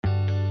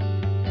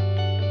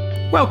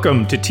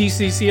Welcome to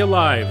TCC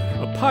Alive,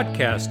 a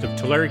podcast of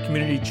Tulare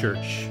Community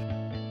Church.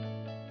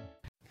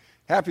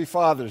 Happy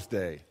Father's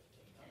Day.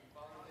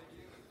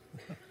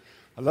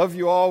 I love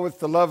you all with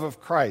the love of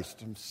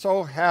Christ. I'm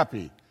so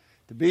happy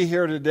to be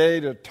here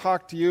today to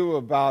talk to you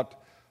about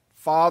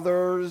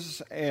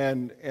fathers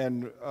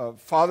and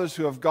fathers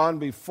who have gone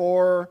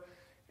before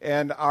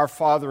and our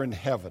Father in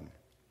heaven.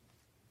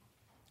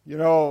 You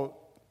know,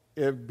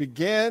 it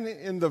began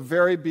in the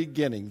very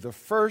beginning. The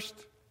first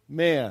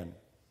man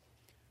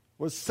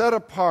was set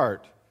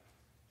apart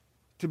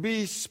to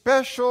be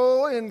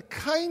special and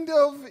kind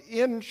of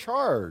in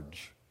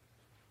charge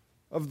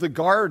of the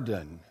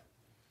garden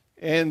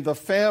and the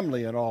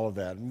family and all of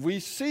that. And we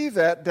see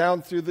that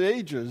down through the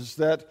ages,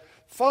 that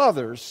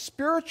fathers,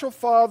 spiritual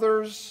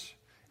fathers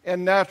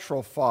and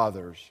natural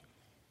fathers,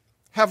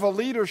 have a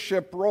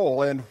leadership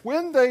role. And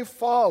when they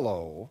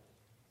follow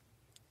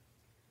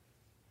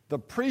the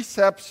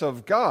precepts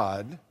of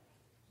God,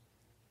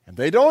 and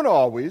they don't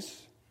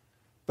always,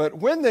 but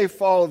when they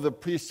follow the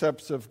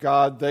precepts of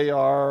God, they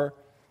are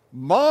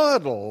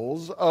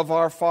models of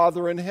our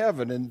Father in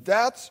heaven. And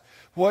that's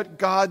what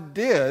God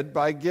did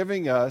by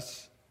giving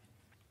us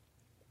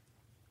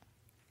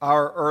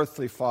our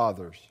earthly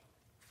fathers.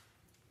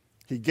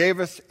 He gave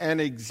us an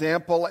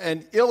example,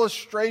 an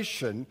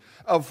illustration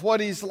of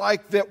what He's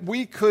like that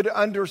we could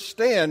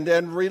understand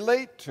and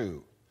relate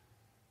to.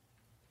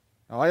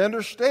 Now, I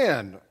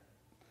understand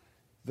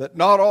that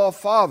not all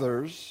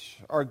fathers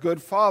are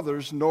good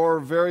fathers, nor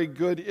very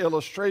good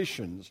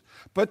illustrations.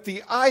 But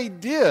the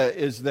idea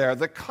is there,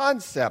 the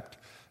concept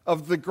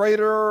of the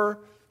greater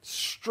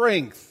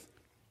strength,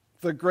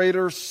 the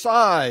greater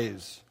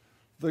size,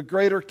 the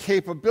greater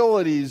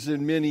capabilities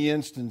in many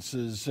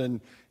instances, and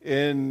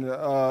in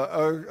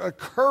a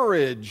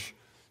courage,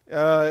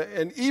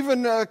 and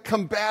even a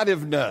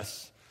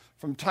combativeness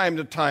from time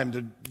to time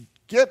to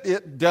get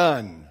it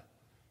done.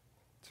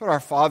 That's what our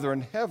Father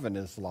in heaven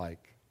is like.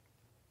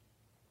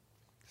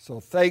 So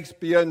thanks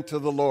be unto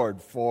the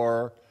Lord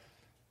for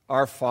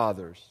our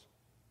fathers,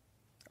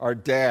 our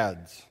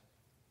dads.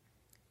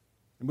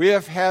 We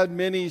have had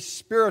many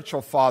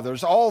spiritual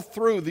fathers all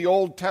through the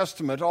Old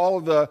Testament. All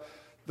of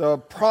the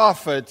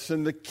prophets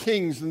and the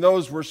kings, and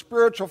those were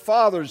spiritual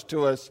fathers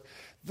to us,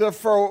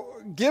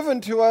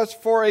 given to us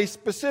for a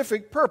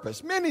specific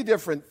purpose, many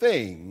different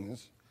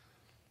things,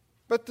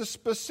 but the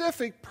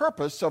specific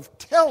purpose of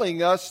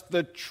telling us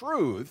the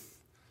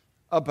truth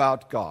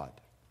about God.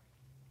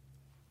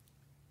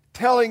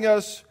 Telling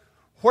us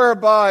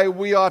whereby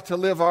we ought to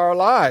live our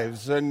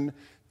lives, and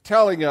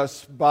telling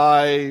us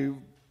by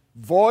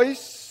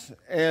voice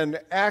and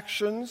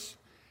actions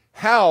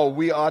how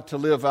we ought to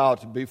live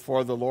out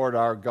before the Lord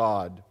our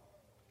God.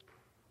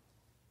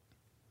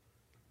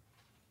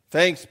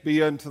 Thanks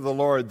be unto the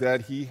Lord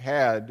that He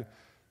had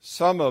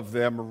some of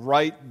them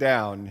write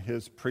down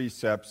His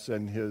precepts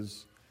and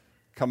His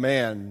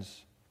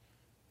commands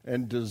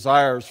and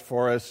desires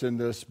for us in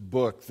this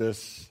book,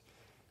 this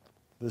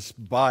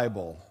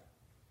Bible.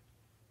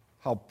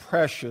 How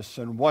precious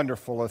and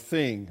wonderful a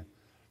thing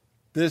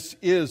this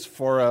is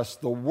for us,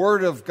 the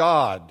Word of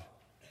God,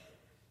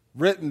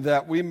 written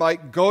that we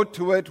might go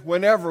to it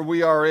whenever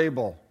we are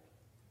able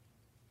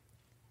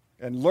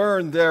and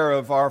learn there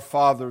of our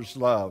Father's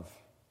love.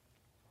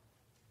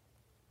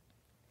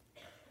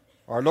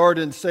 Our Lord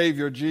and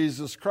Savior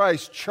Jesus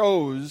Christ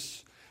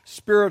chose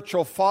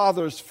spiritual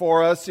fathers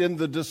for us in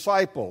the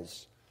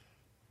disciples,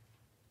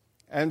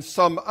 and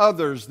some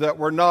others that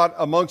were not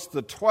amongst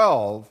the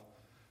 12,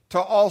 to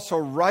also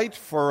write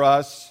for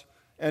us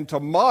and to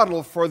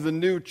model for the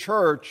new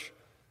church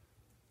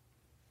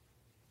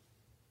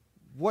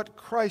what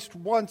Christ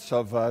wants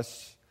of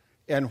us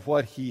and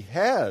what He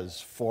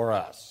has for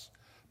us,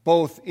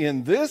 both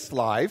in this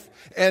life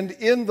and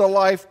in the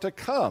life to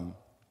come.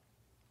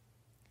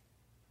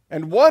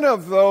 And one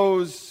of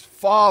those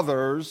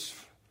fathers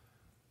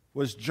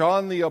was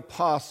John the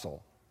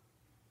Apostle.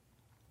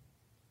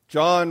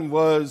 John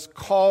was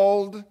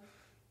called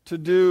to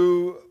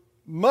do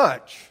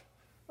much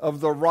of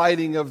the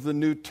writing of the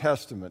New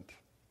Testament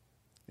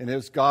in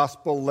his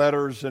gospel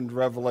letters and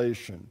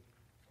Revelation.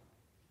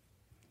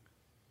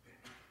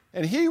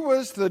 And he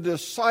was the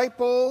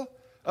disciple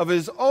of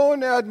his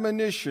own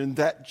admonition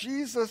that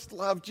Jesus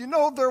loved. You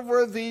know, there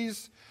were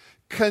these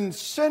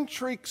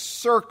concentric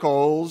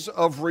circles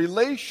of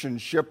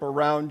relationship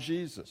around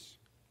Jesus.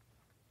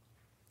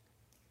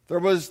 There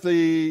was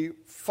the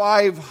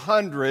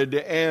 500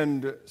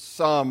 and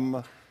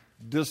some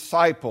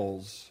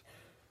disciples.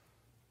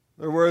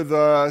 There were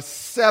the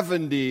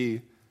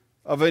 70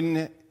 of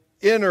an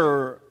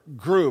inner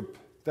group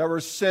that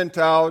were sent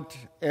out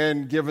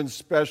and given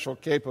special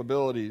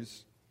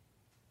capabilities.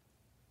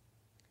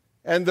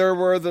 And there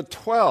were the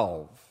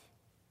 12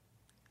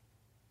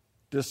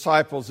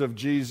 disciples of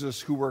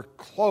Jesus who were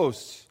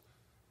closer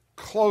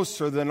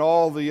than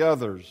all the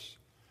others.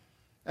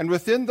 And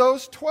within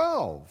those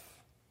 12,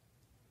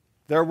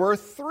 there were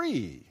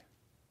 3,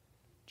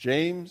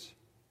 James,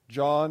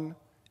 John,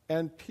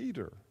 and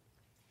Peter.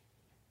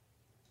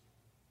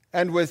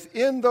 And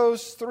within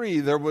those three,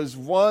 there was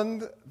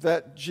one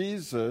that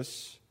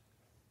Jesus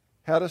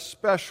had a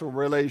special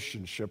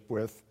relationship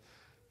with,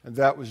 and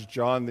that was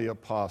John the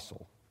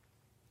Apostle.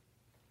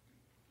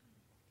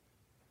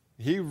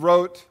 He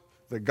wrote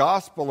the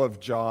Gospel of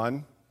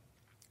John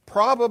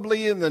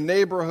probably in the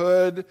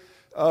neighborhood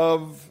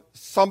of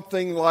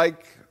something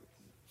like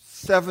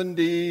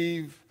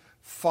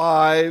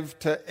 75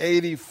 to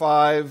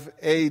 85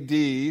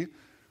 A.D.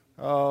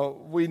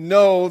 We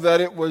know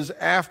that it was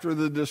after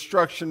the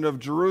destruction of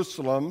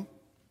Jerusalem,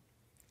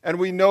 and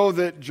we know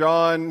that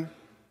John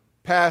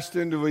passed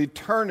into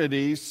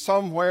eternity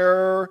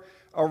somewhere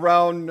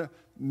around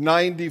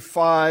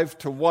 95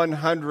 to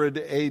 100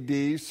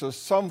 A.D., so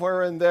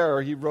somewhere in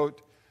there he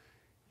wrote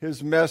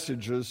his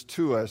messages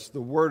to us,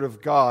 the Word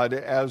of God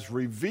as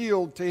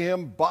revealed to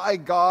him by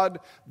God,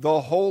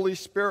 the Holy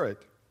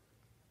Spirit.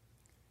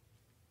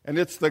 And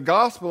it's the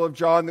Gospel of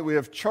John that we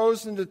have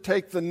chosen to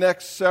take the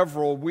next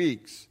several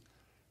weeks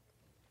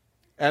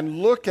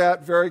and look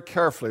at very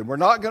carefully. We're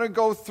not going to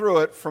go through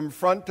it from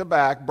front to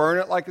back, burn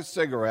it like a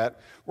cigarette.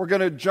 We're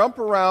going to jump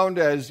around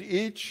as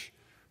each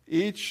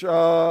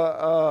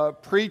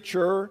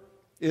preacher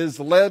is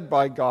led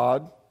by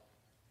God.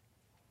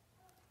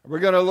 We're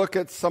going to look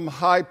at some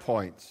high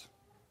points.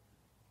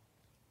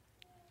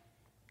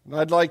 And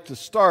I'd like to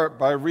start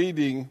by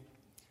reading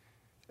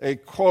a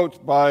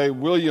quote by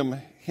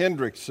William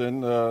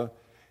Hendrickson, the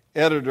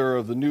editor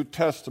of the New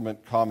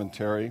Testament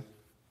commentary.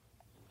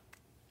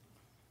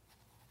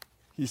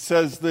 He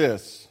says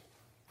this.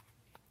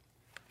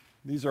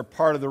 These are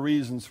part of the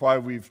reasons why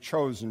we've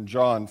chosen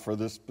John for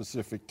this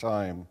specific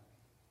time.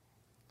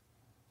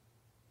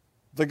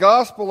 The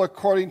Gospel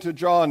according to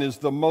John is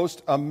the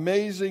most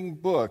amazing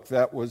book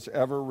that was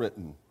ever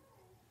written.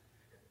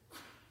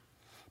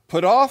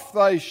 Put off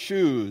thy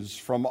shoes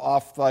from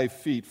off thy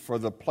feet, for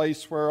the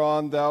place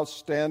whereon thou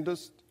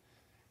standest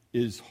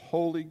is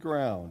holy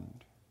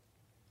ground.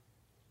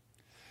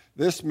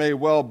 This may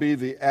well be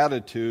the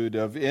attitude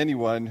of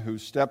anyone who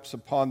steps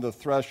upon the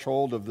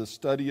threshold of the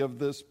study of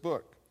this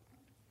book.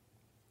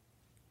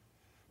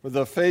 For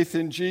the faith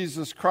in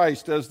Jesus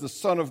Christ as the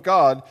Son of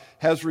God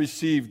has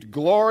received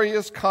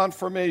glorious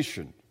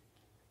confirmation.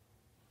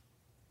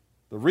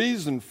 The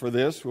reason for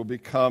this will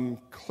become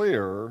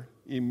clearer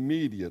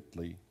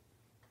immediately.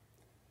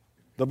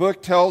 The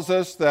book tells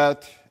us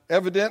that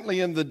evidently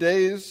in the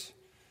days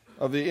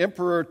of the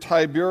Emperor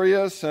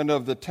Tiberius and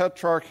of the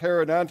Tetrarch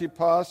Herod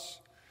Antipas,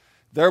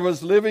 there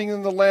was living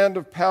in the land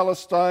of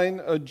Palestine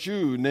a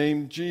Jew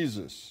named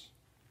Jesus,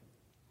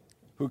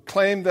 who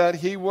claimed that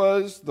he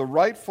was the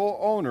rightful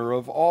owner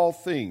of all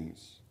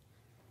things,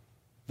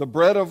 the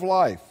bread of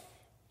life,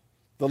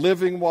 the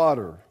living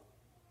water,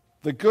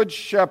 the good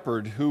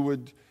shepherd who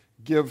would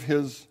give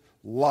his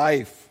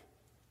life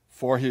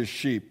for his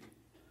sheep,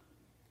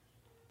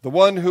 the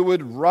one who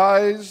would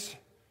rise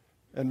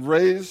and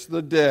raise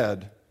the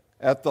dead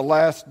at the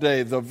last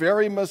day, the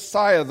very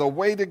Messiah, the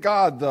way to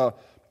God, the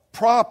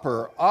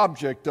proper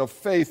object of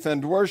faith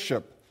and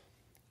worship,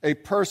 a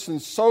person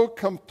so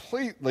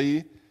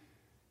completely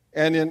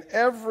and in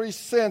every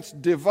sense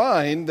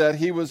divine that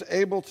he was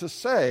able to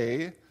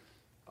say,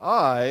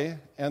 I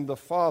and the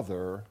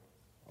Father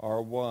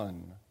are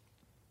one.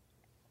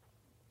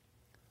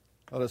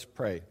 Let us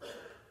pray.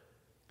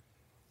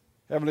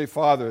 Heavenly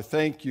Father,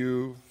 thank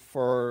you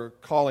for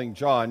calling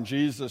John.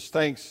 Jesus,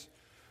 thanks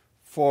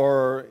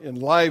for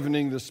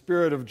enlivening the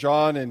spirit of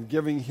John and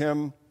giving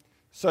him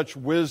such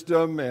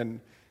wisdom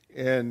and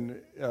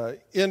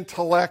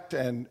intellect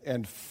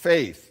and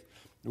faith.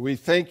 We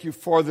thank you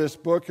for this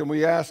book, and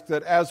we ask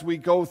that as we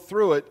go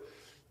through it,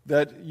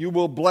 that you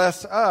will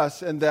bless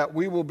us and that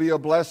we will be a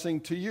blessing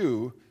to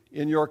you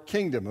in your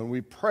kingdom. And we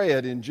pray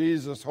it in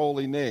Jesus'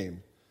 holy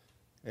name.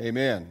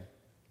 Amen.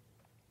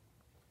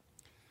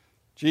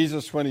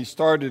 Jesus, when he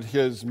started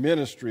his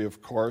ministry,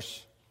 of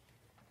course,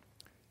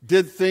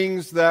 did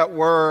things that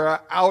were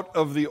out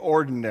of the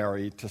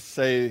ordinary, to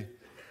say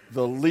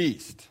the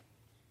least,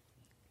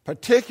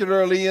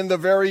 particularly in the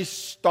very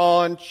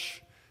staunch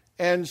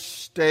and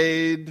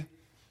staid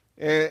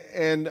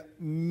and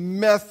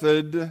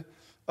method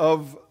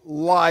of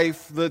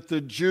life that the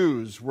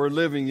Jews were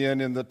living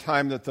in the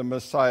time that the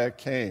Messiah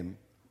came.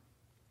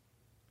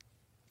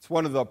 It's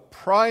one of the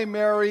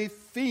primary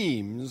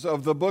themes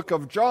of the book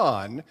of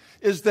John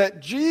is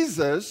that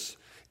Jesus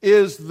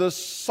is the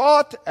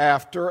sought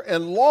after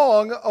and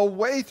long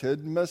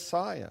awaited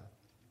Messiah.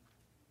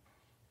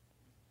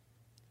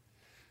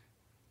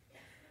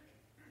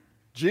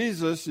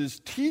 Jesus is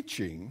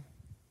teaching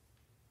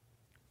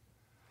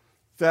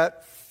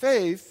that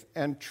faith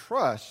and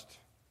trust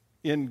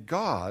in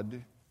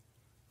God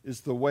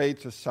is the way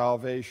to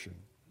salvation.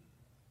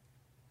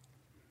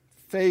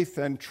 Faith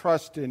and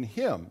trust in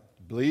Him.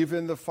 Believe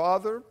in the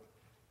Father,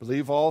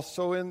 believe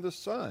also in the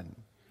Son.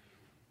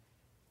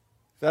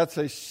 That's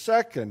a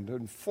second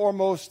and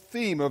foremost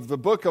theme of the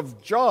book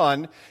of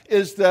John,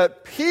 is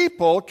that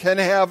people can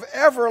have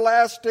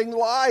everlasting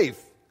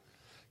life,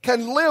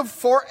 can live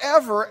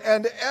forever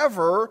and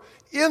ever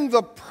in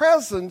the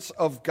presence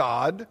of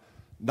God,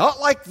 not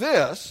like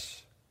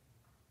this,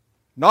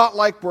 Not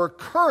like we're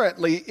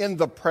currently in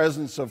the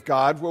presence of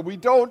God, where we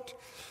don't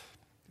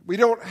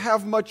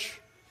have much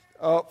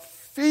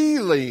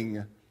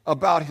feeling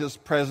about His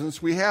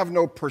presence. We have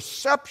no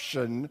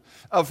perception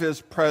of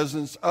His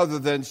presence other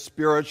than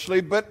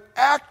spiritually, but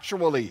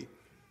actually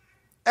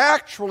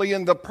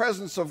in the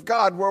presence of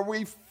God, where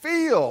we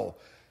feel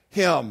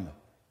Him,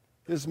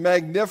 His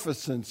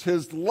magnificence,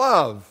 His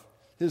love,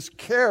 His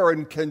care,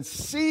 and can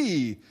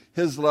see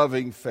His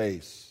loving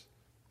face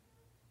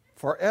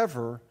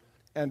forever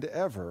and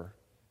ever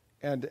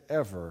and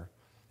ever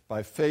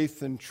by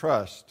faith and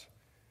trust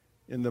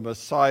in the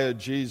Messiah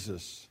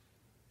Jesus,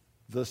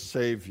 the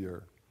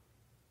Savior.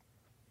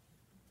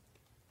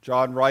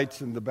 John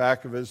writes in the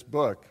back of his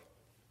book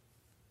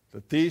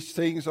that these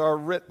things are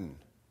written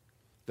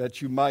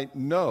that you might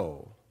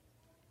know.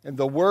 And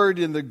the word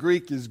in the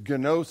Greek is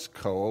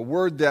gnosko, a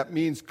word that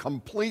means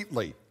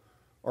completely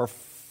or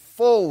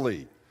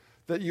fully,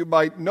 that you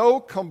might know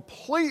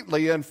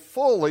completely and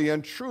fully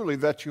and truly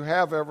that you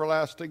have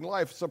everlasting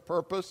life. It's a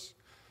purpose,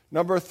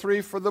 number 3,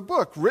 for the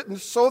book, written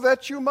so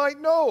that you might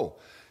know,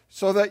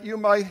 so that you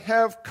might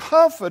have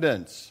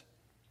confidence,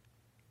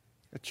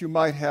 that you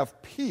might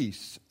have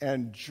peace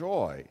and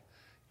joy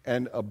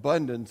and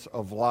abundance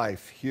of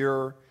life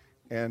here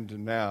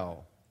and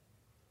now.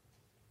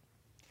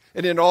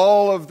 And in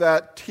all of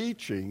that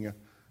teaching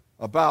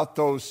about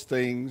those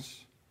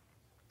things,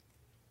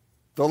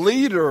 the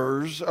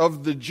leaders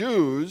of the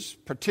Jews,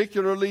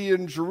 particularly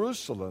in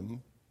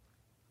Jerusalem,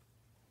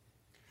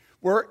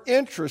 were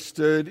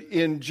interested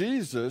in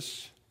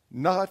Jesus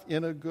not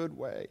in a good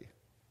way.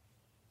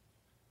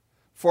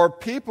 For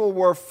people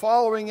were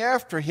following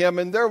after Him,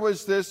 and there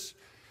was this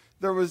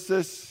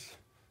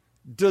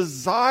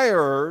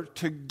desire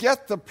to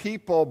get the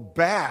people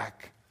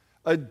back,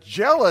 a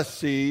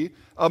jealousy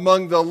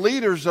among the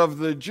leaders of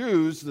the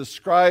Jews, the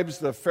scribes,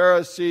 the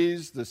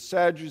Pharisees, the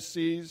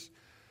Sadducees,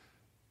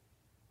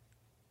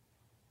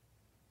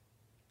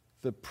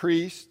 the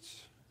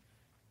priests.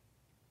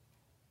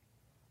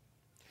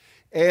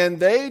 And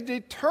they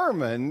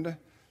determined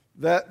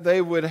that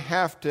they would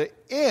have to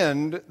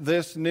end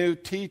this new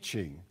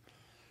teaching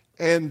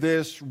and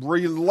this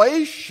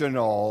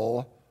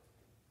relational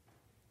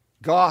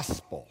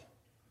gospel,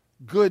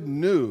 good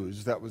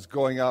news that was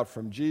going out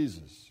from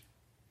Jesus.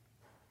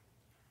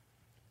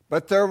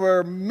 But there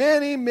were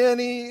many,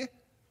 many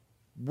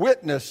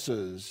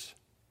witnesses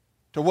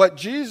to what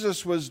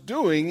Jesus was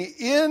doing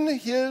in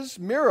His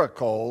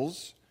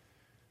miracles,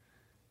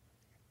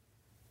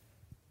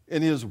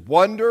 in His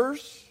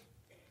wonders,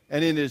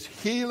 and in His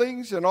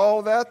healings and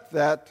all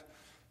that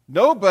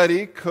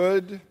nobody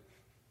could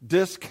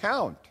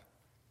discount.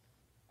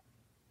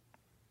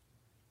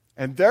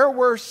 And there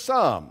were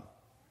some,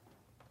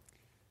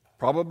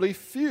 probably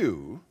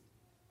few,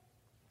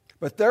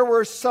 but there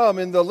were some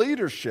in the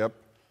leadership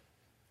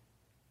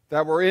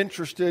that were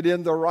interested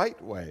in the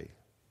right way.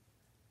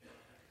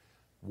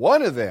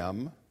 One of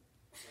them,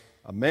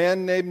 a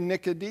man named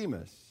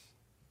Nicodemus,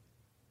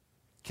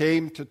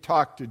 came to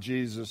talk to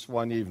Jesus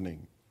one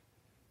evening.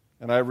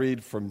 And I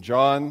read from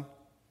John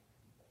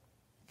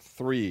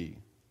 3.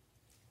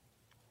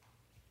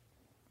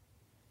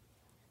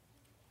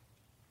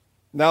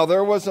 Now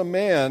there was a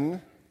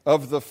man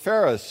of the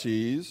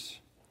Pharisees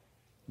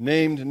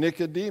named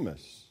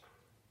Nicodemus.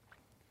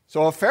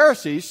 So a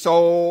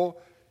Pharisee,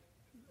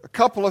 a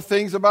couple of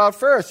things about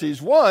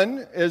Pharisees.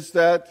 One is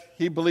that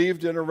he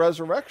believed in a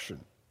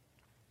resurrection.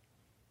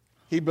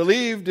 He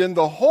believed in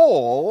the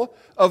whole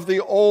of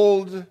the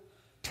Old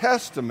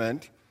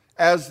Testament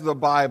as the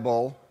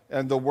Bible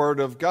and the Word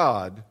of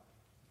God,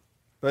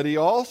 but he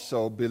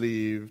also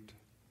believed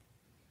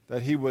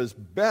that he was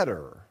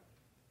better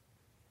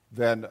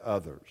than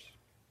others.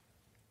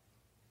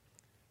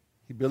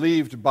 He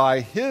believed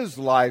by his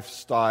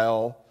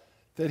lifestyle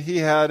that he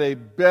had a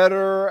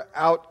better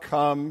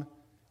outcome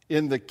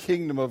in the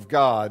kingdom of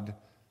God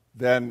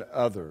than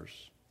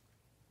others.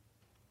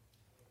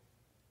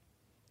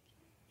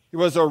 He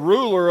was a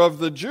ruler of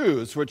the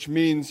Jews, which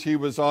means he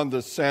was on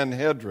the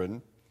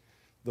Sanhedrin,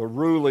 the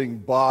ruling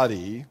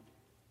body.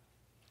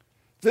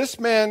 This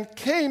man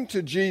came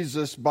to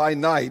Jesus by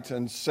night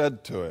and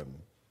said to him,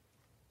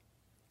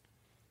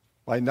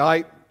 by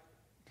night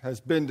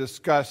has been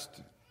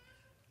discussed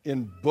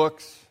in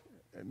books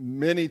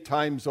many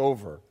times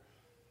over.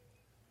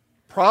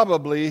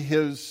 Probably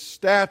his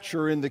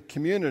stature in the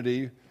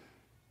community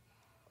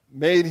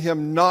made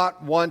him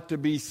not want to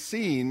be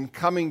seen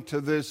coming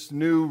to this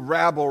new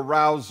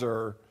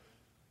rabble-rouser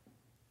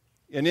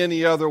in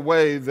any other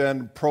way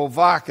than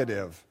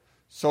provocative.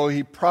 So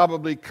he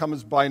probably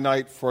comes by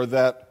night for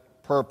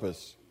that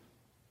purpose.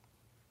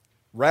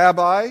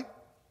 Rabbi,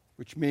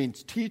 which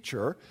means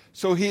teacher,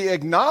 so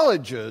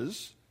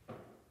Nicodemus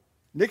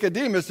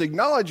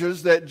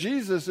acknowledges that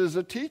Jesus is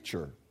a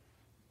teacher.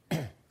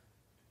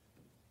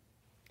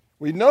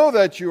 We know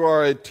that you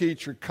are a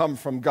teacher come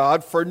from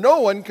God, for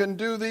no one can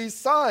do these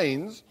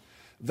signs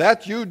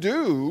that you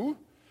do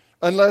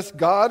unless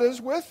God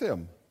is with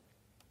him.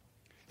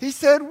 He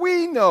said,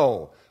 we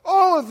know.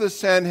 All of the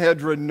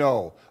Sanhedrin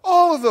know.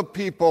 All of the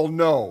people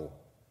know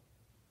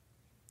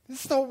They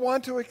just don't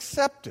want to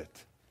accept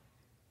it.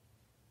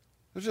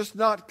 They're just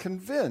not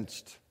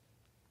convinced.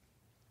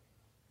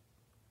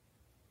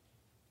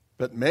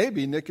 But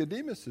maybe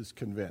Nicodemus is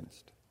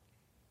convinced.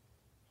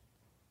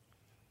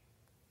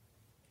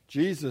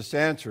 Jesus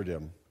answered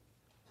him.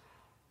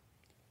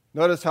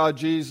 Notice how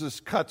Jesus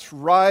cuts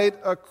right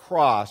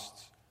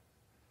across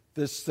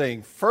this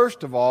thing.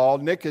 First of all,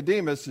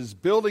 Nicodemus is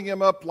building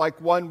him up like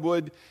one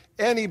would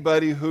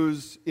anybody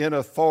who's in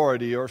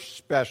authority or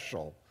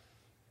special.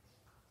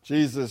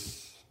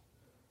 Jesus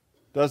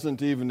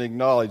doesn't even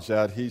acknowledge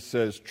that. He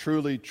says,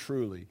 truly,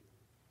 truly,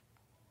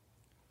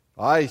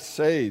 I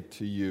say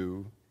to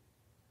you,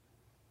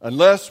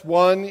 unless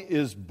one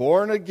is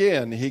born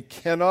again, he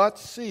cannot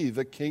see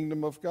the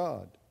kingdom of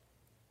God.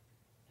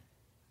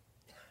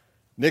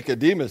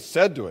 Nicodemus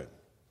said to him,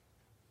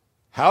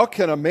 how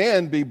can a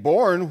man be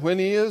born when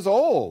he is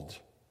old?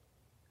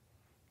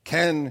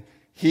 Can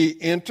he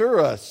enter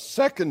a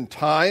second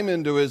time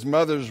into his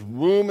mother's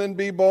womb and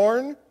be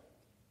born?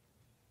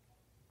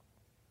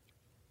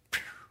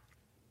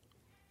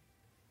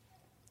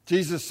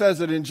 Jesus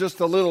says it in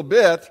just a little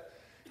bit.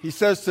 He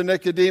says to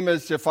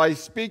Nicodemus, if I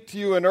speak to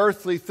you in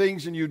earthly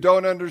things and you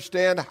don't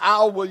understand,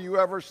 how will you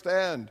ever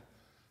stand?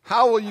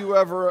 How will you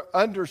ever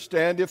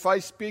understand if I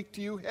speak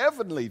to you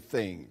heavenly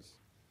things?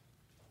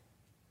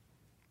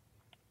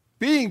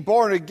 Being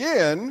born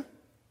again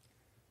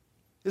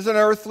is an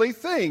earthly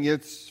thing.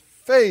 It's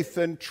faith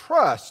and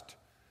trust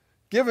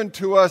given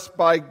to us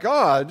by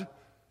God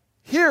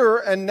here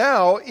and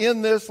now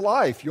in this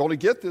life. You only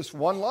get this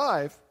one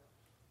life.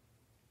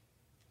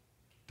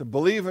 To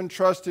believe and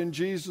trust in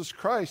Jesus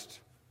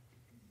Christ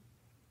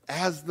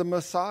as the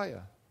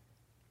Messiah,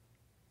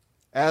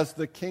 as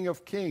the King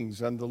of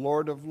Kings and the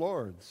Lord of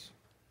Lords,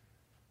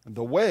 and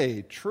the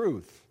way,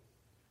 truth,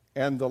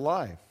 and the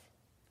life.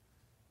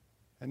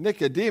 And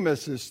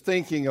Nicodemus is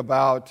thinking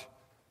about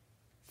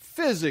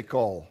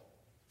physical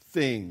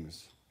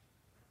things.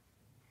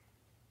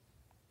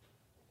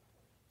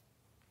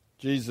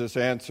 Jesus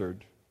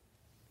answered,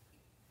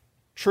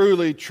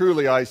 truly,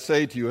 truly, I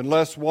say to you,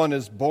 unless one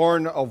is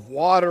born of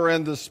water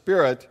and the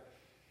Spirit,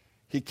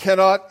 he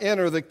cannot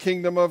enter the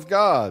kingdom of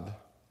God.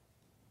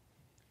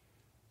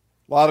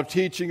 A lot of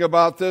teaching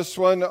about this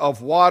one,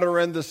 of water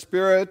and the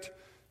Spirit.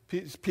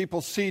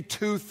 People see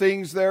two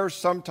things there.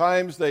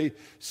 Sometimes they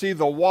see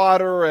the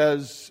water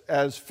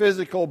as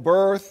physical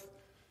birth,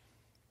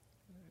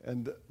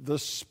 and the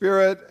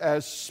Spirit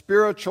as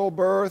spiritual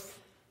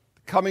birth,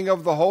 the coming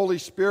of the Holy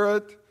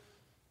Spirit.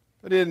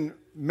 But in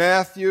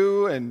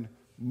Matthew and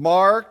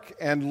Mark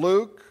and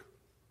Luke,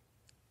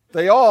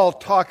 they all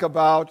talk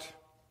about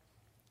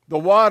the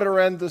water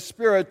and the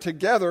Spirit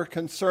together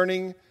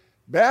concerning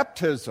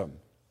baptism.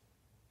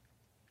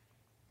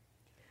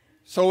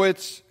 So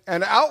it's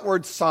an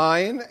outward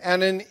sign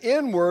and an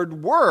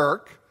inward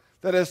work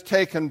that has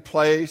taken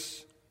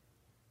place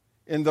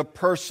in the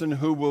person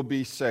who will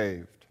be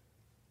saved.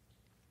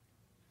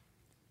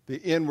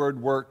 The inward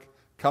work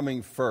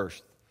coming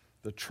first,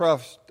 the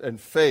trust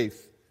and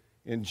faith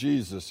in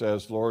Jesus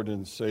as Lord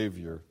and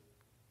Savior.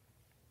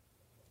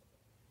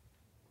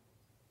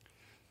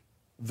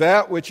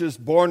 That which is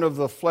born of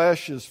the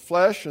flesh is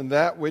flesh, and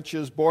that which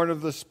is born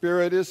of the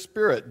Spirit is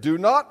spirit. Do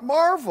not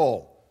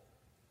marvel.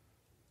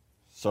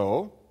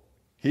 So,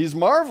 he's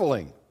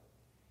marveling.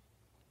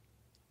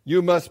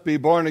 You must be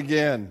born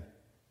again.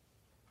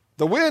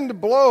 The wind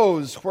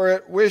blows where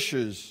it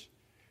wishes,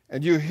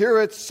 and you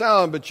hear its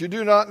sound, but you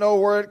do not know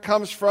where it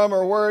comes from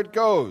or where it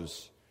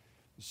goes.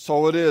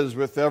 So it is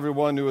with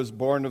everyone who is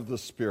born of the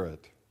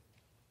Spirit.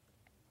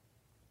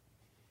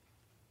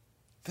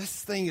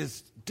 This thing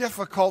is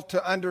difficult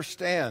to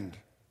understand.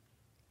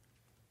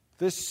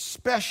 This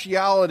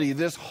speciality,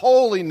 this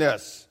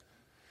holiness,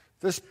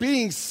 this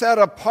being set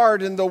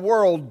apart in the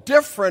world,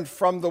 different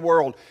from the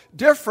world,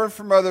 different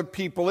from other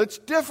people. It's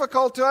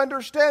difficult to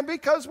understand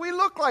because we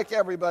look like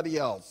everybody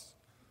else.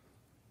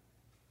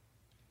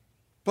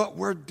 But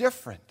we're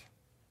different.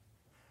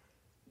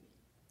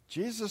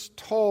 Jesus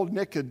told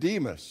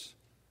Nicodemus,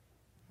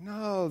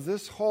 no,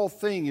 this whole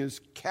thing is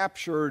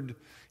captured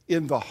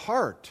in the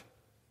heart.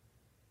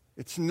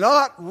 It's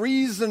not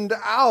reasoned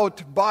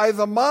out by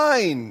the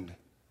mind.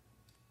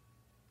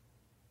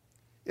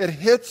 It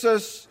hits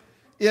us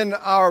in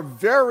our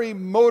very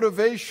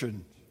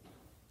motivation.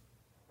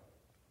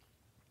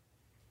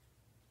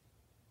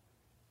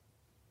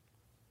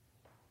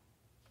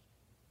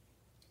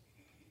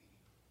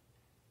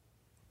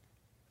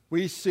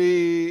 We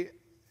see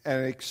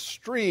an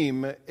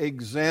extreme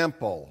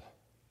example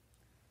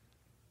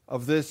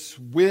of this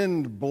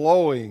wind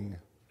blowing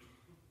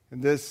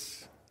and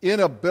this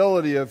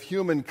inability of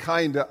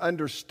humankind to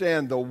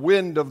understand the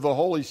wind of the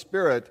Holy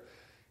Spirit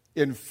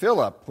in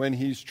Philip when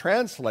he's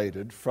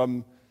translated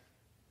from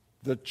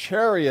the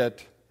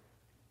chariot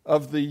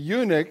of the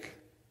eunuch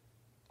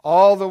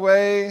all the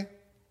way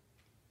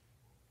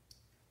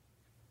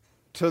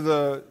to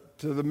the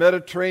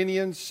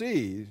Mediterranean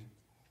Sea.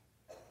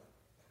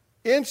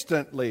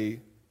 Instantly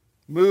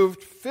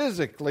moved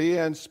physically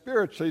and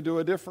spiritually to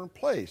a different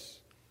place.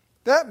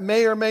 That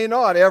may or may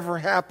not ever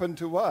happen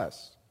to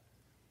us.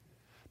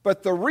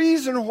 But the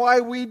reason why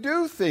we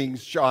do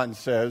things, John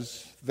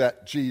says,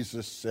 that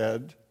Jesus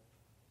said,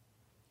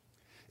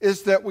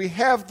 is that we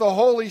have the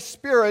Holy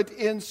Spirit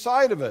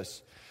inside of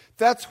us.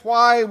 That's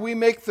why we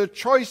make the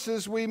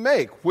choices we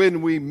make.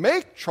 When we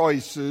make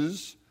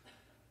choices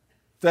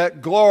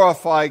that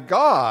glorify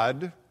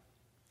God,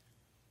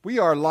 we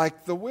are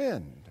like the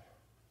wind.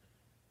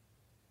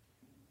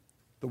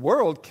 The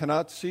world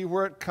cannot see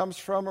where it comes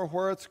from or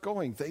where it's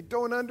going. They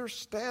don't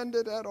understand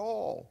it at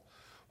all.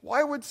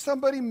 Why would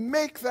somebody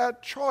make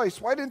that choice?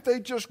 Why didn't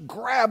they just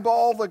grab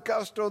all the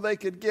gusto they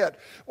could get?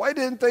 Why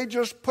didn't they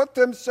just put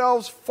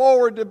themselves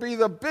forward to be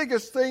the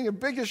biggest thing, the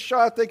biggest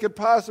shot they could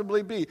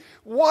possibly be?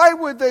 Why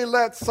would they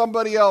let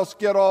somebody else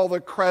get all the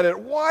credit?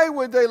 Why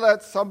would they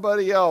let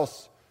somebody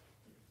else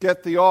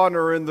get the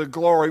honor and the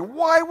glory?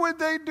 Why would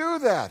they do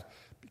that?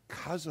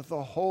 Because of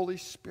the Holy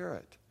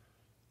Spirit.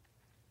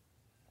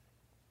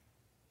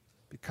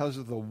 Because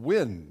of the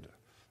wind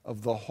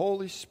of the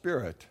Holy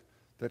Spirit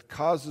that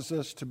causes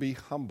us to be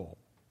humble,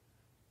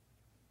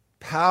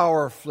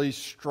 powerfully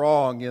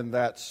strong in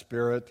that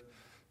spirit,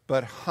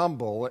 but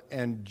humble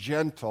and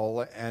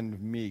gentle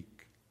and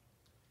meek.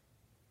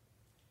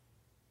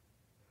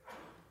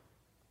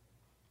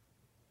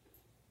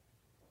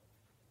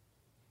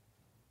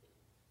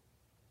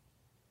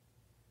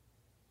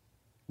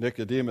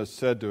 Nicodemus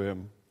said to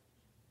him,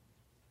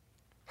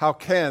 "How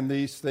can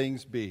these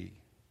things be?"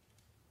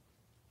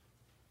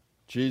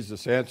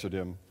 Jesus answered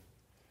him,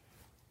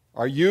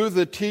 "Are you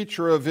the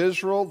teacher of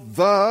Israel,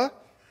 the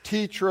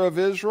teacher of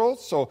Israel?"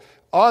 So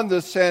on the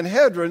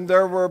Sanhedrin,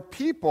 there were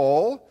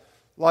people,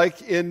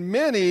 like in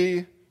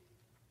many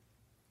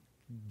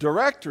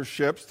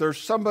directorships,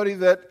 there's somebody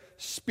that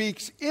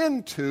speaks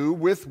into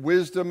with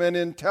wisdom and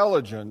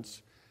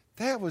intelligence.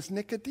 That was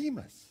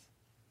Nicodemus.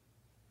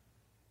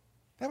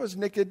 That was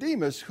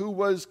Nicodemus, who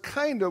was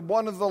kind of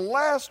one of the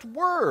last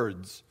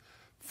words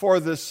for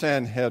the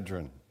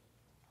Sanhedrin.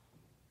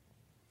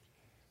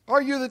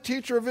 Are you the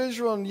teacher of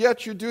Israel, and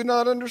yet you do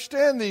not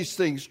understand these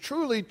things?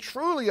 Truly,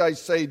 truly, I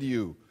say to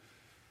you,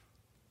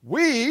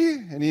 we,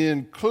 and he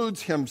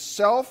includes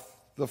himself,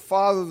 the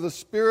Father, the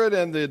Spirit,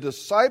 and the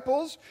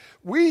disciples,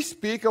 we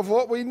speak of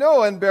what we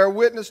know and bear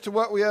witness to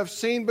what we have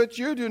seen, but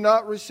you do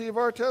not receive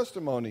our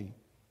testimony.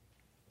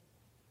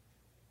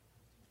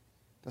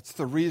 That's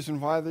the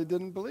reason why they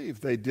didn't believe.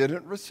 They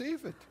didn't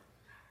receive it.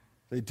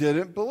 They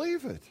didn't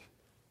believe it.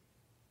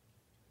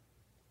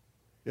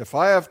 If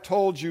I have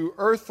told you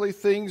earthly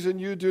things and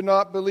you do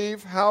not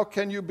believe, how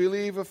can you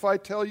believe if I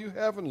tell you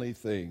heavenly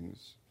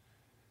things?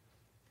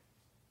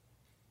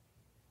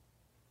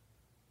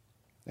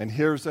 And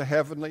here's a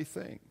heavenly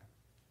thing.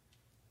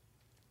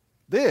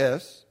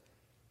 This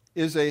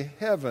is a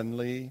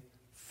heavenly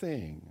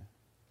thing.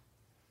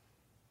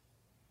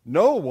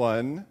 No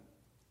one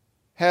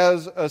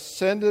has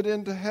ascended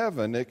into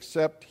heaven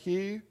except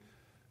he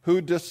who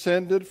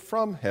descended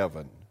from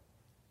heaven,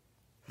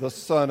 the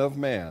Son of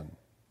Man.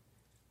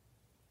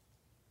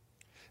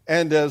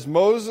 And as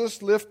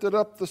Moses lifted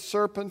up the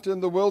serpent in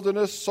the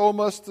wilderness, so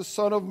must the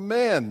Son of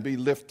Man be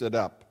lifted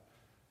up,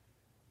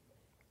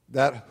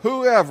 that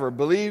whoever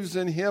believes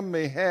in him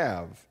may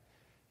have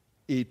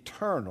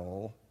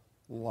eternal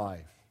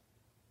life.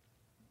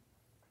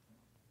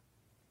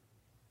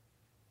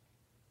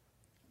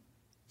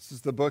 This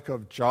is the book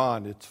of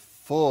John. It's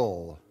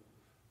full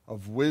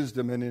of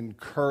wisdom and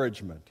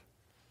encouragement.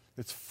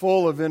 It's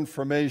full of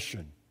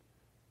information.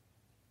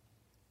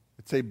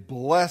 It's a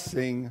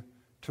blessing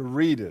to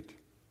read it.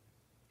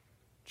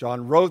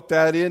 John wrote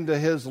that into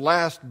his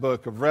last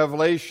book of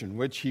Revelation,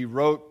 which he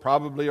wrote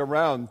probably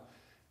around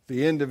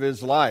the end of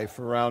his life,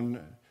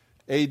 around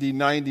AD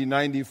 90,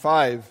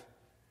 95.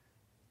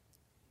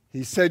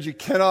 He said you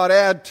cannot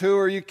add to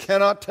or you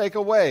cannot take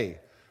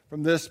away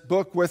from this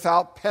book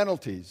without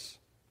penalties,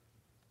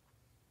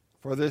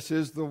 for this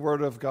is the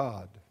Word of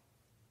God.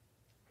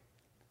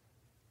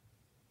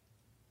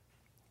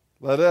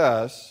 Let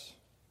us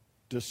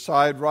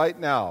decide right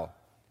now,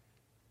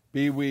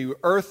 be we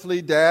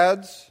earthly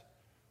dads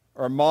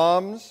or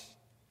moms,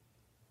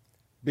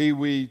 be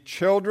we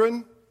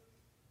children,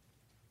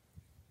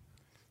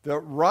 that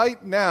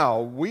right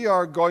now we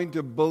are going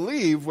to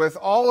believe with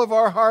all of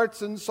our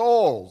hearts and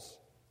souls.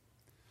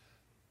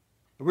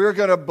 We're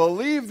going to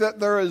believe that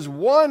there is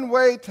one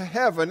way to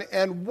heaven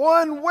and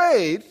one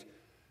way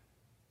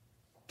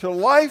to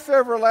life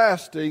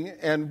everlasting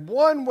and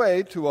one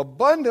way to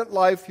abundant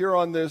life here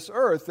on this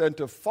earth, and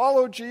to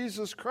follow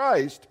Jesus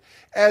Christ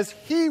as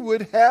he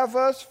would have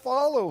us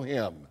follow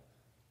him.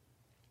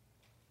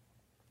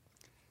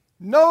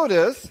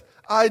 Notice,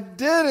 I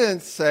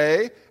didn't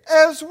say,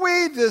 as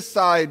we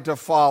decide to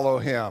follow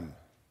him.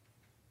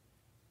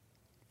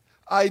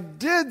 I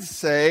did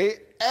say,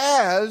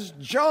 as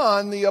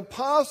John the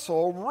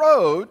Apostle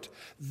wrote,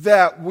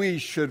 that we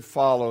should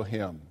follow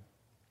him.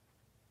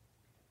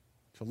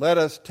 So let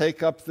us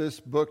take up this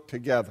book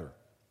together.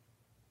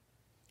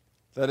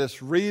 Let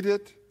us read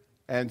it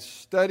and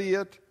study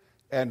it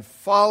and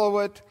follow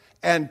it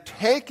and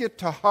take it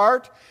to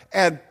heart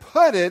and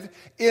put it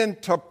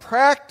into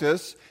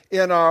practice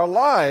in our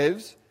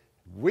lives,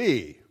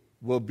 we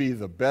will be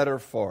the better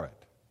for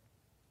it.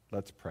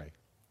 Let's pray.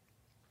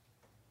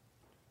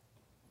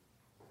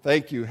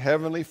 Thank you,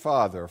 Heavenly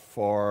Father,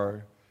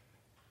 for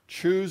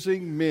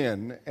choosing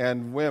men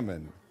and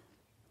women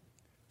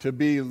to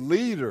be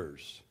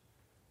leaders,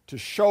 to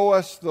show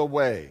us the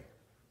way,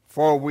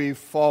 for we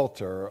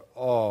falter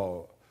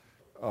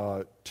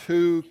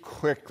too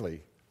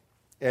quickly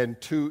and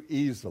too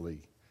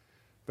easily.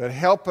 But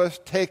help us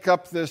take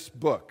up this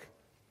book.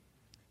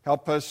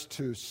 Help us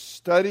to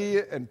study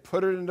and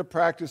put it into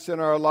practice in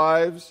our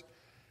lives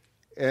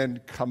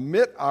and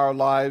commit our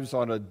lives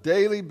on a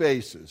daily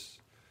basis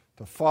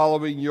to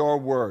following your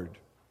word.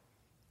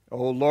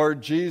 O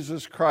Lord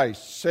Jesus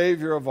Christ,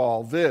 Savior of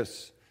all,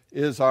 this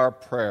is our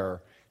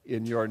prayer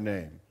in your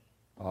name.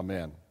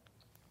 Amen.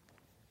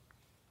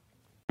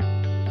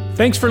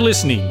 Thanks for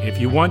listening. If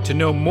you want to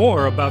know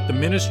more about the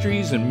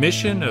ministries and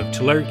mission of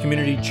Tulare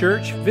Community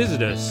Church,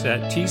 visit us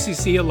at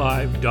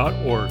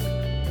tccalive.org.